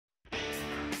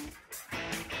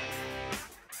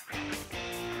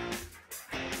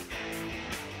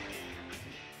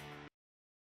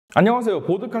안녕하세요.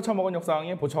 보드카 처먹은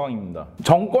역사왕의 보차왕입니다.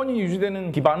 정권이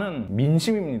유지되는 기반은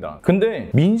민심입니다. 근데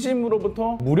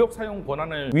민심으로부터 무력 사용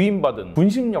권한을 위임받은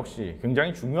군심 역시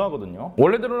굉장히 중요하거든요.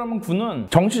 원래대로라면 군은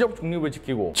정치적 중립을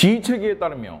지키고 지휘체계에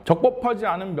따르며 적법하지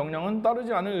않은 명령은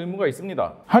따르지 않을 의무가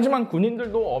있습니다. 하지만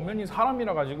군인들도 엄연히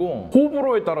사람이라 가지고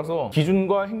호불호에 따라서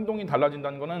기준과 행동이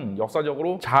달라진다는 것은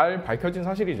역사적으로 잘 밝혀진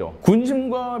사실이죠.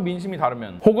 군심과 민심이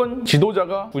다르면 혹은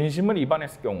지도자가 군심을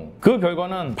위반했을 경우 그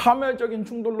결과는 파멸적인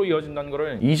충돌로 이어진다는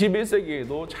것을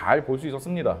 21세기에도 잘 볼 수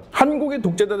있었습니다. 한국의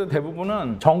독재자들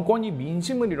대부분은 정권이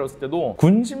민심을 잃었을 때도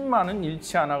군심만은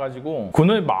잃지 않아가지고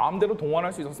군을 마음대로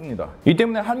동원할 수 있었습니다. 이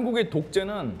때문에 한국의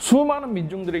독재는 수많은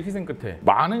민중들의 희생 끝에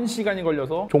많은 시간이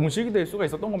걸려서 종식이 될 수가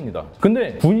있었던 겁니다.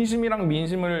 근데 군심이랑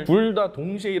민심을 둘 다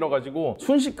동시에 잃어가지고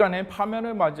순식간에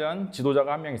파멸을 맞이한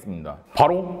지도자가 한 명 있습니다.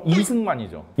 바로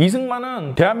이승만이죠.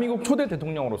 이승만은 대한민국 초대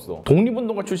대통령으로서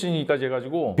독립운동가 출신이기까지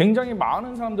해가지고 굉장히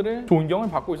많은 사람들의 존경을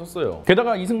받고 있었어요.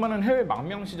 게다가 이승만은 해외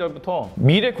망명 시절부터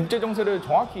미래 국제 정세를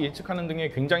정확히 예측하는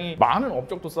등의 굉장히 많은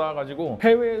업적도 쌓아가지고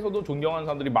해외에서도 존경하는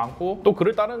사람들이 많고 또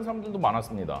그를 따르는 사람들도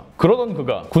많았습니다. 그러던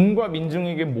그가 군과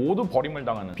민중에게 모두 버림을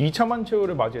당하는 비참한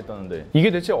최후를 맞이했다는데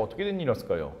이게 대체 어떻게 된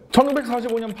일이었을까요?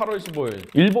 1945년 8월 15일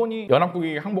일본이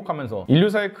연합국에게 항복하면서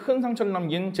인류사에 큰 상처를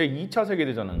남긴 제2차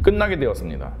세계대전은 끝나게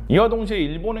되었습니다. 이와 동시에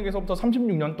일본에게서부터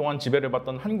 36년 동안 지배를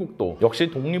받던 한국도 역시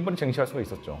독립을 쟁취할 수가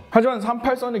있었죠. 하지만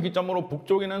 38선을 기점으로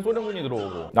북쪽에는 소련군이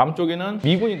들어오고 남쪽에는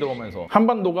미군이 들어오면서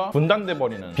한반도가 분단돼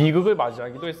버리는 비극을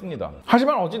맞이하기도 했습니다.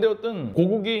 하지만 어찌되었든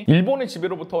고국이 일본의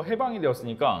지배로부터 해방이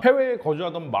되었으니까 해외에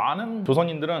거주하던 많은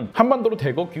조선인들은 한반도로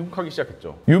대거 귀국하기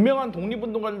시작했죠. 유명한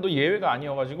독립운동가들도 예외가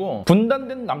아니어가지고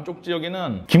분단된 남쪽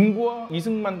지역에는 김구와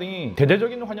이승만 등이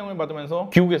대대적인 환영을 받으면서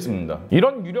귀국했습니다.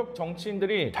 이런 유력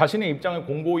정치인들이 자신의 입장을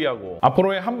공고히 하고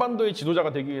앞으로의 한반도의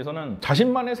지도자가 되기 위해서는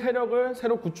자신만의 세력을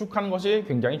새로 구축하는 것이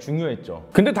굉장히 중요했죠.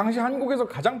 근데 당시 한국에서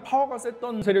가장 파워가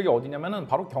셌던 세력이 어디냐면은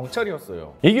바로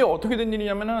경찰이었어요. 이게 어떻게 된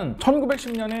일이냐면은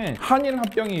 1910년에 한일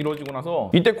합병이 이루어지고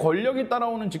나서 이때 권력이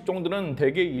따라오는 직종들은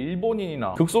대개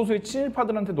일본인이나 극소수의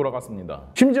친일파들한테 돌아갔습니다.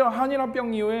 심지어 한일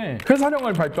합병 이후에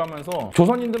회사령을 발표하면서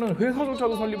조선인들은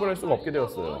회사조차도 설립을 할 수가 없게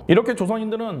되었어요. 이렇게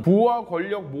조선인들은 부와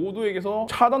권력 모두에게서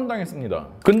차단당했습니다.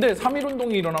 근데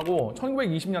 3.1운동이 일어나고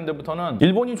 1920년대부터는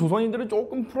일본이 조선인들을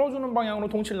조금 풀어주는 방향으로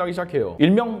통치를 하기 시작해요.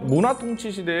 일명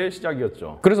문화통치 시대의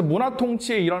시작이었죠. 그래서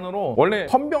문화통치의 일환으로 원래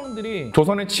헌병들이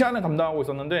조선의 치안을 담당하고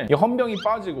있었는데 이 헌병이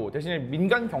빠지고 대신에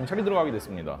민간 경찰이 들어가게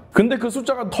됐습니다. 근데 그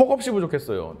숫자가 턱없이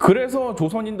부족했어요. 그래서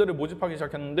조선인들을 모집하기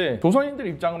시작했는데 조선인들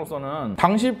입장으로서는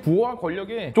당시 부와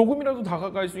권력에 조금이라도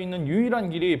다가갈 수 있는 유일한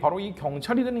길이 바로 이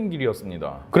경찰이 되는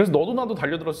길이었습니다. 그래서 너도 나도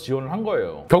달려들어서 지원을 한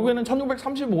거예요. 결국에는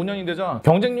 1935년이 되자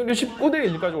경쟁률이 19대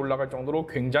 1까지 올라갈 정도로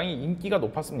굉장히 인기가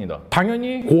높았습니다.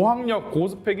 당연히 고학력,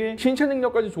 고스펙에 신체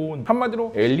능력까지 좋은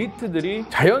한마디로 엘리트들이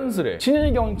자연스레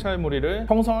친일 경찰 무리를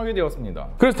형성하게 되었습니다.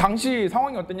 그래서 당시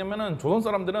상황이 어땠냐면은 조선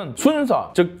사람들은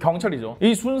순사, 즉 경찰이죠.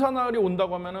 이 순사 나으리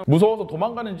온다고 하면은 무서워서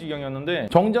도망가는 지경이었는데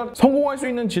정작 성공할 수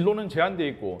있는 진로는 제한되어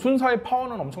있고 순사의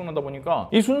파워는 엄청나다 보니까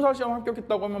이 순사 시험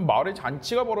합격했다고 하면 마을에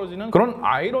잔치가 벌어지는 그런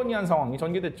아이러니한 상황이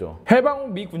전개됐죠. 해방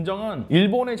후 미 군정은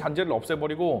일본의 잔재를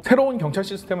없애버리고 새로운 경찰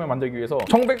시스템을 만들기 위해서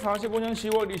 1945년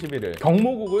 10월 21일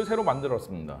경무국을 새로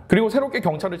만들었습니다. 그리고 새롭게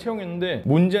경찰을 채용했는데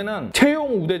문제는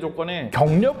채용 우대 조건에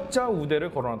경력자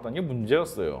우대를 걸어놨다는 게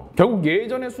문제였어요. 결국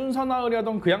예전에 순사나으리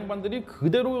하던 그 양반들이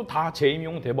그대로 다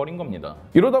재임용 돼버린 겁니다.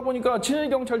 이러다 보니까 친일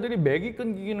경찰들이 맥이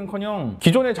끊기기는커녕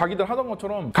기존에 자기들 하던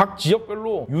것처럼 각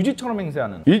지역별로 유지처럼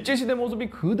행세하는 일제시대 모습이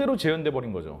그대로 재현돼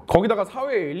버린 거죠. 거기다가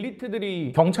사회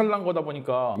엘리트들이 경찰을 한 거다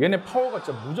보니까 얘네 파워가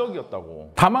진짜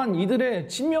무적이었다고. 다만 이들의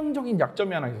치명적인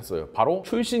약점이 하나 있었어요. 바로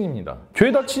출신입니다.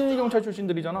 죄다 친일 경찰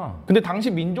출신들이잖아. 근데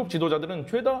당시 민족 지도자들은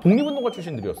죄다 독립운동가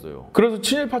출신들이었어요. 그래서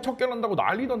친일파 척결한다고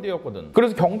난리던 때였거든.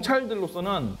 그래서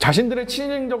경찰들로서는 자신들의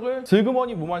친일적을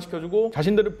슬그머니 무마시켜주고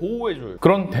자신들을 보호해줄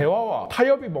그런 대화와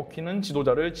타협이 먹히는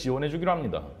지도자를 지원해주기로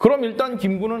합니다. 그럼 일단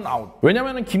김구는 아웃.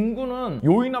 왜냐면은 김구는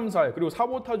요인암살 그리고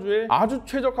사보타주에 아주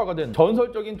최적화가 된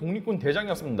전설적인 독립군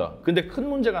대장이었습니다. 근데 큰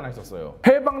문제가 하나 있었어요.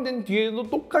 해방된 뒤에도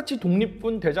똑같이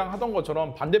독립군 대장 하던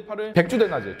것처럼 반대팔을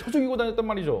백주대낮에 쳐죽이고 다녔단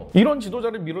말이죠. 이런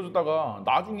지도자를 밀어주다가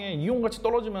나중에 이용같이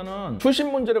떨어지면은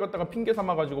출신 문제를 갖다가 핑계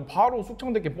삼아가지고 바로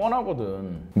숙청될 게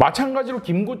뻔하거든. 마찬가지로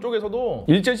김구 쪽에서도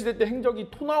일제시대 때 행적이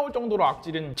토 나올 정도로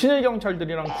악질인 친일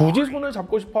경찰들이랑 굳이 손을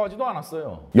잡고 싶어 하지도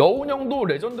않았어요. 여운형도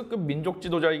레전드급 민족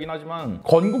지도자이긴 하지만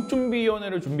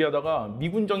건국준비위원회를 준비하다가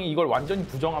미군정이 이걸 완전히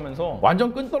부정하면서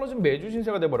완전 끈떨어진 매주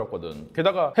신세가 돼버렸거든.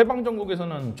 게다가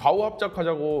해방정국에서는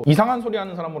좌우합작하자고 이상한 소리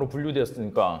하는 사람으로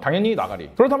분류되었으니까 당연히 나가리.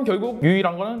 그렇다면 결국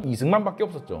유일한 거는 이승만밖에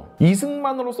없었죠.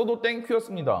 이승만으로서도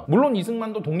땡큐였습니다. 물론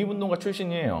이승만도 독립운동가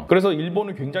출신이에요. 그래서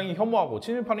일본을 굉장히 혐오하고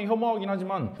친일파는 혐오하긴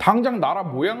하지만 당장 나라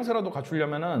모양새라도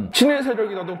갖추려면은 친일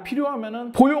세력이라도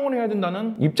필요하면은 포용을 해야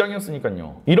된다는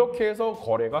입장이었으니까요. 이렇게 해서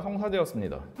거래가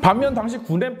성사되었습니다. 반면 당시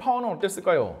군의 파워는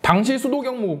어땠을까요? 당시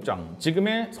수도경무국장,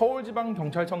 지금의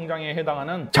서울지방경찰청장에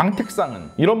해당하는 장택상은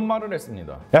이런 말을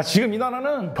했습니다. 야, 지금 이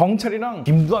나라는 경찰이랑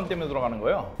김두한 때문에 돌아가는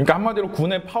거예요. 그러니까 한마디로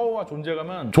군의 파워와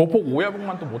존재감은 조폭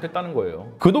오야붕만 또 못했다는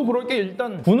거예요. 그도 그럴 게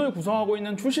일단 군을 구성하고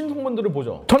있는 출신 성분들을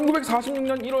보죠.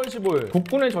 1946년 1월 15일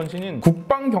국군의 전신인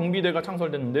국방경비대가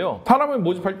창설됐는데요. 사람을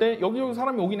모집할 때 여기저기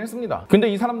사람이 오긴 했습니다. 근데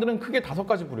이 사람들은 크게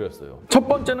 5가지 부류였어요. 첫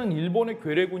번째는 일본의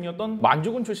괴뢰군이었던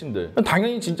만주군 출신들.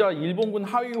 당연히 진짜 일본군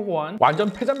하위 호환 완전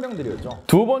패잔병들이었죠.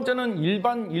 두 번째는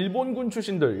일반 일본군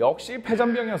출신들, 역시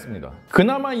패잔병이었습니다.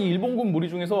 그나마 이 일본군 무리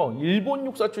중에서 일본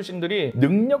육사 출신들이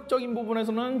능력적인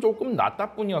부분에서는 조금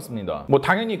낫다 뿐이었습니다. 뭐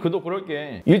당연히 그도 그럴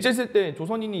게 일제시대 때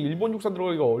조선인이 일본 육사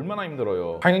들어가기가 얼마나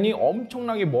힘들어요. 당연히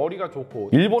엄청나게 머리가 좋고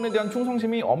일본에 대한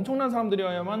충성심이 엄청난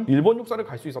사람들이어야만 일본 육사를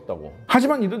갈 수 있었다고.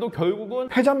 하지만 이들도 결국은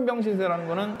패잔병 신세라는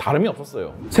거는 다름이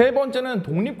없었어요. 세 번째는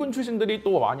독립군 출신들이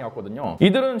또 많이 왔거든요.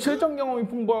 이들은 실전 경험이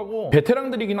풍부하고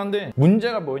베테랑들이긴 한데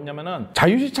문제가 뭐였냐면은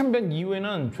자유시 참변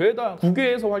이후에는 죄다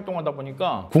국외에서 활동하다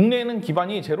보니까 국내에는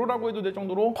기반이 제로라고 해도 될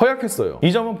정도로 허약했어요.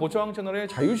 이 점은 보초왕 채널의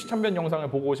자유시 참변 영상을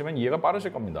보고 오시면 이해가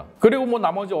빠르실 겁니다. 그리고 뭐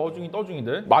나머지 어중이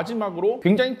떠중이들, 마지막으로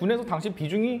굉장히 군에서 당시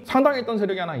비중이 상당했던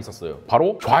세력이 하나 있었어요.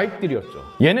 바로 좌익들이었죠.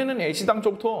 얘네는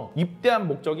애시당초부터 입대한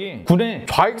목적이 군의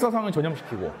좌익 사상을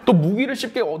전염시키고 또 무기를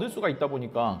쉽게 얻을 수가 있다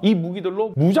보니까 이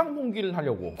무기들로 무장 봉기를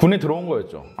하려고 군에 들어온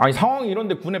거였죠. 아니 상황이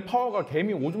이런데 군의 파워가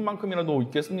개미 오줌만큼이라도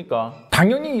있겠습니까?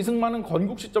 당연히 이승만은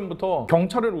건국 시점부터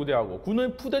경찰을 우대하고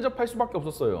군을 푸대접할 수밖에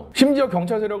없었어요. 심지어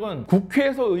경찰 세력은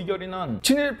국회에서 의결이 난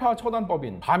친일파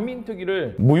처단법인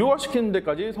반민특위를 무효화시키는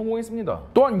데까지 성공했습니다.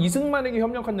 또한 이승만에게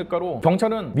협력한 대가로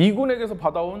경찰은 미군에게서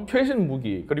받아온 최신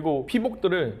무기 그리고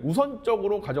피복들을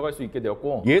우선적으로 가져갈 수 있게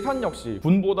되었고 예산 역시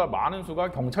군보다 많은 수가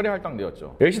경찰에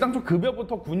할당되었죠. 애시당초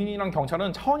급여부터 군인이랑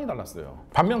경찰은 차원이 달랐어요.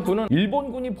 반면 군은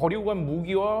일본군이 버리고 간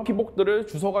무기와 피복들을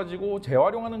주워가지고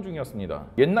재활용하는 중이었습니다.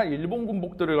 옛날 일본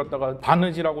군복들을 갖다가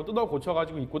바느질하고 뜯어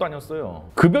고쳐가지고 입고 다녔어요.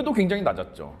 급여도 굉장히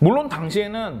낮았죠. 물론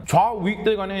당시에는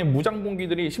좌우익들 간의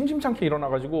무장봉기들이 심심찮게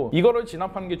일어나가지고 이거를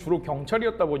진압하는 게 주로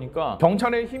경찰이었다 보니까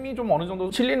경찰의 힘이 좀 어느 정도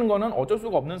실리는 거는 어쩔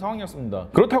수가 없는 상황이었습니다.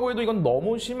 그렇다고 해도 이건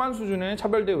너무 심한 수준의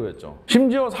차별대우였죠.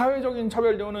 심지어 사회적인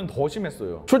차별대우는 더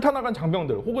심했어요. 출타나간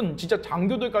장병들 혹은 진짜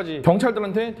장교들까지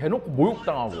경찰들한테 대놓고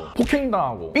모욕당하고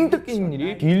폭행당하고 삥 뜯기는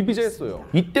일이 비일비재했어요.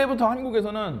 이때부터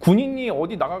한국에서는 군인이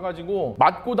어디 나가가지고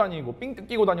맞고 다니고 삥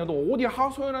뜯기고 다녀도 어디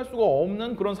하소연할 수가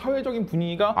없는 그런 사회적인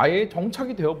분위기가 아예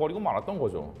정착이 되어버리고 말았던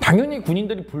거죠. 당연히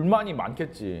군인들이 불만이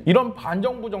많겠지. 이런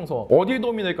반정부 정서 어디에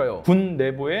도움이 될까요? 군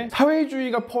내부에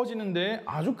사회주의가 퍼지는데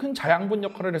아주 큰 자양분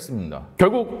역할을 했습니다.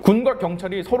 결국 군과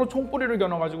경찰이 서로 총뿌리를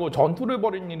겨눠가지고 전투를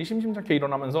벌이는 일이 심심찮게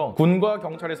일어나면서 군과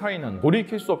경찰의 사이는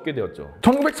돌이킬 수 없게 되었죠.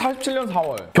 1947년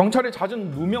 4월 경찰의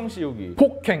잦은 누명 씌우기,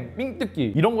 폭행, 삥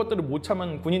뜯기 이런 것들을 못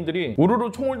참은 군인들이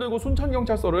우르르 총을 들고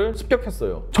순천경찰서를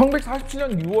습격했어요.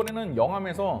 1947년 6월에는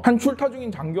영암에서 한 출타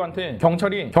중인 장교한테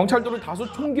경찰이 경찰들을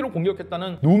다수 총기로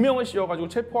공격했다는 누명을 씌워가지고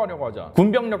체포하려고 하자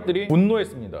군병력들이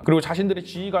분노했습니다. 그리고 자신들의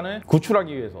지휘관을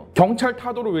구출하기 위해서 경찰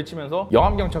타도를 외치면서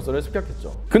영암경찰서를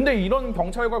습격했죠. 근데 이런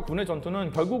경찰과 군의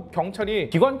전투는 결국 경찰이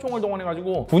기관총을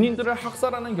동원해가지고 군인들을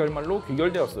학살하는 결말로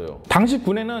귀결되었어요. 당시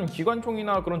군에는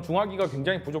기관총이나 그런 중화기가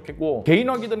굉장히 부족했고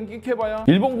개인화기들은 끽해봐야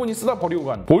일본군이 쓰다 버리고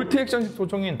간 볼트 액션식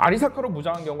소총인 아리사카로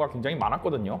무장한 경우가 굉장히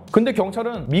많았거든요. 근데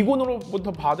경찰은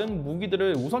미군으로부터 받은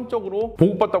무기들을 우선적으로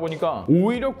보급받다 보니까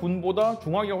오히려 군보다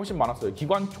중화기가 훨씬 많았어요.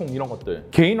 기관총 이런 것들.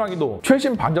 개인화기도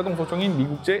최신 반자동 소총인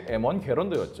미국제 M1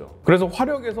 게런더였죠. 그래서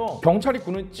화력에서 경찰이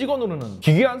군을 찍어 누르는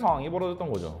기괴한 상황이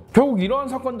벌어졌던 거죠. 결국 이러한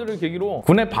사건들을 계기로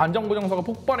군의 반정부 정서가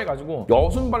폭발해가지고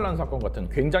여순 반란 사건 같은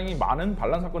굉장히 많은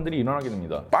반란 사건들이 일어나게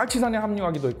됩니다. 빨치산에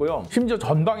합류하기도 했고요. 심지어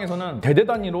전방에서는 대대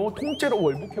단위로 통째로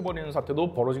월북해버리는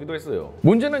사태도 벌어지기도 했어요.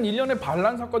 문제는 일련의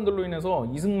반란 사건들로 인해서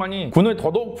이승만이 군을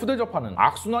더더욱 푸대접하는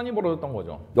악순환이 벌어졌던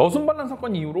거죠. 여순 반란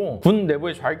사건 이후로 군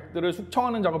내부의 좌익들을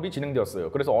숙청하는 작업이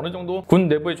진행되었어요. 그래서 어느 정도 군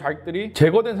내부의 좌익들이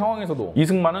제거된 상황에서도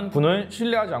이승만은 군을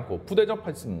신뢰하지 않고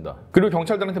푸대접했습니다. 그리고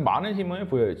경찰들한테 많은 힘을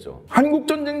부여했죠.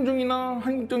 한국전쟁 중이나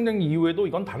한국전쟁 이후에도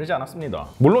이건 다르지 않았습니다.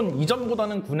 물론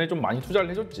이전보다는 군에 좀 많이 투자를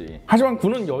해줬지. 하지만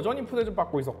군은 여전히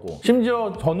푸대접받고 있었고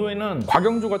심지어 전후에는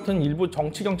곽영주 같은 일부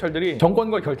정치 경찰들이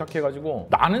정권과 결탁해가지고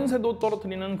나는 새도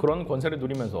떨어뜨리는 그런 권세를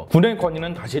누리면서 군의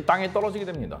권위는 다시 땅에 떨어지게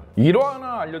됩니다. 일화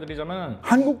하나 알려드리자면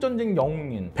한국전쟁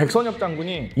영웅인 백선엽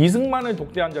장군이 이승만을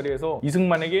독대한 자리에서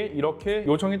이승만에게 이렇게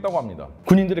요청했다고 합니다.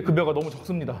 군인들의 급여가 너무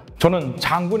적습니다. 저는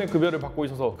장군의 급여를 받고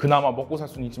있어서 그나마 먹고 살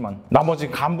수는 있지만 나머지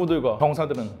간부들과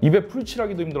병사들은 입에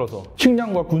풀칠하기도 힘들어서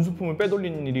식량과 군수품을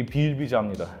빼돌리는 일이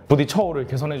비일비재합니다. 부디 처우를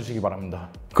개선해 주시기 바랍니다.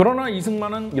 그러나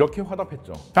이승만은 이렇게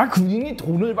화답했죠. 군인이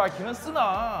돈을 밝히면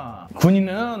쓰나.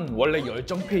 군인은 원래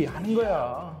열정페이 하는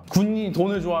거야. 군인이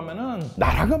돈을 좋아하면은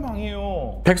나라가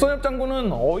망해요. 백선엽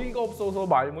장군은 어이가 없어서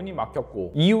말문이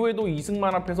막혔고 이후에도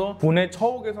이승만 앞에서 군의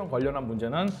처우 개선 관련한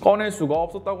문제는 꺼낼 수가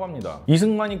없었다고 합니다.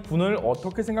 이승만이 군을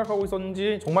어떻게 생각하고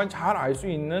있었는지 정말 잘 알 수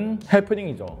있는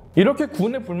해프닝이죠. 이렇게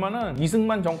군의 불만은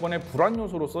이승만 정권의 불안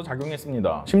요소로서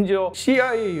작용했습니다. 심지어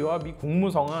CIA와 미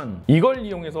국무성은 이걸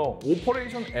이용해서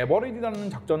오퍼레이션 에버리디라는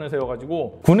작전을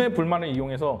세워가지고 군의 불만을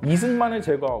이용해서 이승만을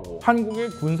제거하고 한국의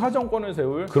군사정권을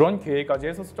세울 그런 계획까지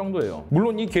했었을 정도예요.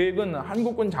 물론 이 계획은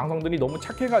한국군 장성들이 너무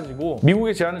착해가지고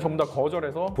미국의 제안을 전부 다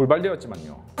거절해서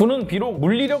불발되었지만요. 군은 비록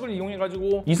물리력을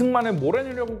이용해가지고 이승만을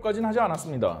몰아내려고까지는 하지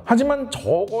않았습니다. 하지만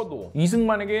적어도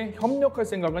이승만에게 협력할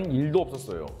생각은 일도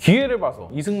없었어요. 기회를 봐서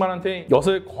이승만한테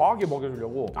엿을 거하게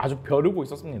먹여주려고 아주 벼르고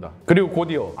있었습니다. 그리고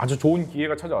곧이어 아주 좋은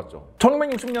기회가 찾아왔죠.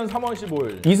 1960년 3월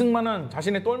 15일 이승만은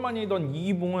자신의 똘마니이던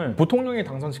이기붕을 부통령에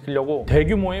당선시키려고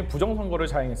대규모의 부정선거를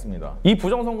자행했습니다. 이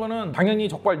부정선거는 당연히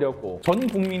적발되었고 전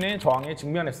국민의 저항에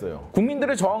직면했어요.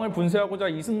 국민들의 저항을 분쇄하고자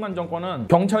이승만 정권은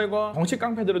경찰과 정치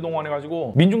깡패들을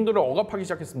동원해가지고 민중들을 억압하기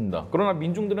시작했습니다. 그러나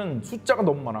민중들은 숫자가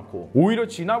너무 많았고 오히려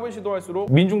진압을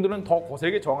시도할수록 민중들은 더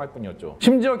거세게 저항할 뿐이었죠.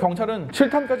 심지어 경찰은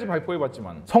 7탄까지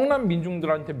발포해봤지만 성남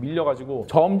민중들한테 밀려가지고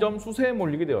점점 수세에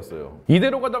몰리게 되었어요.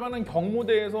 이대로 가다가는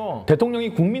경무대에서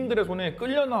대통령이 국민들의 손에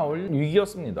끌려 나올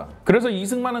위기였습니다. 그래서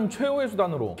이승만은 최후의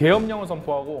수단으로 계엄령을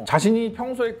선포하고 자신이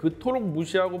평소에 그토록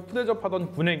무시하고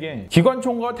푸대접하던 군에게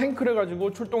기관총과 탱크를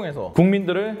가지고 출동해서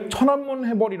국민들을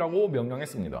천안문해버리라고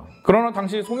명령했습니다. 그러나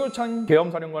당시 송효찬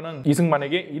계엄사령관은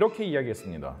이승만에게 이렇게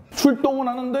이야기했습니다. 출동은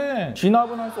하는데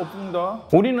진압은 할 수 없습니다.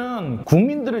 우리는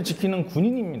국민들을 지키는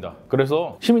군인입니다.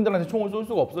 그래서 시민들한테 총을 쏠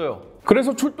수가 없어요.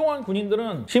 그래서 출동한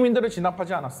군인들은 시민들을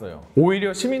진압하지 않았어요.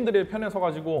 오히려 시민들의 편에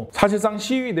서가지고 사실상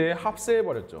시위 내에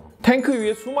합세해버렸죠. 탱크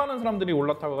위에 수많은 사람들이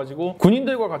올라타가지고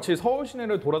군인들과 같이 서울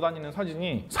시내를 돌아다니는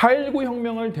사진이 4.19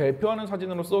 혁명을 대표하는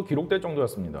사진으로서 기록될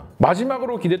정도였습니다.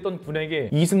 마지막으로 기댔던 군에게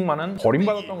이승만은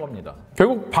버림받았던 겁니다.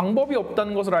 결국 방법이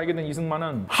없다는 것을 알게 된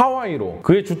이승만은 하와이로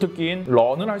그의 주특기인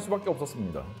런을 할 수밖에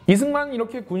없었습니다. 이승만은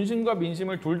이렇게 군심과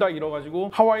민심을 둘 다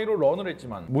잃어가지고 하와이로 런을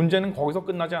했지만 문제는 거기서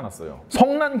끝나지 않았어요.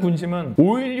 성난 군심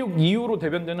 5.16 이후로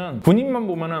대변되는 군인만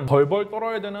보면은 벌벌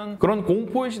떨어야 되는 그런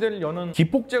공포의 시대를 여는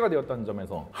기폭제가 되었다는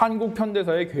점에서 한국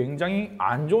현대사에 굉장히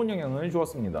안 좋은 영향을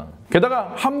주었습니다.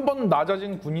 게다가 한 번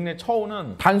낮아진 군인의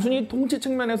처우는 단순히 통치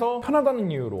측면에서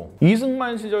편하다는 이유로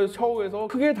이승만 시절 처우에서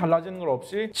크게 달라지는 것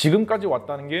없이 지금까지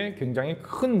왔다는 게 굉장히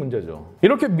큰 문제죠.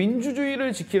 이렇게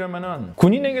민주주의를 지키려면은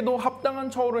군인에게도 합당한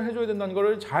처우를 해줘야 된다는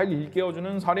것을 잘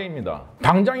일깨워주는 사례입니다.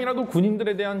 당장이라도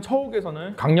군인들에 대한 처우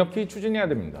개선을 강력히 추진해야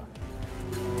됩니다.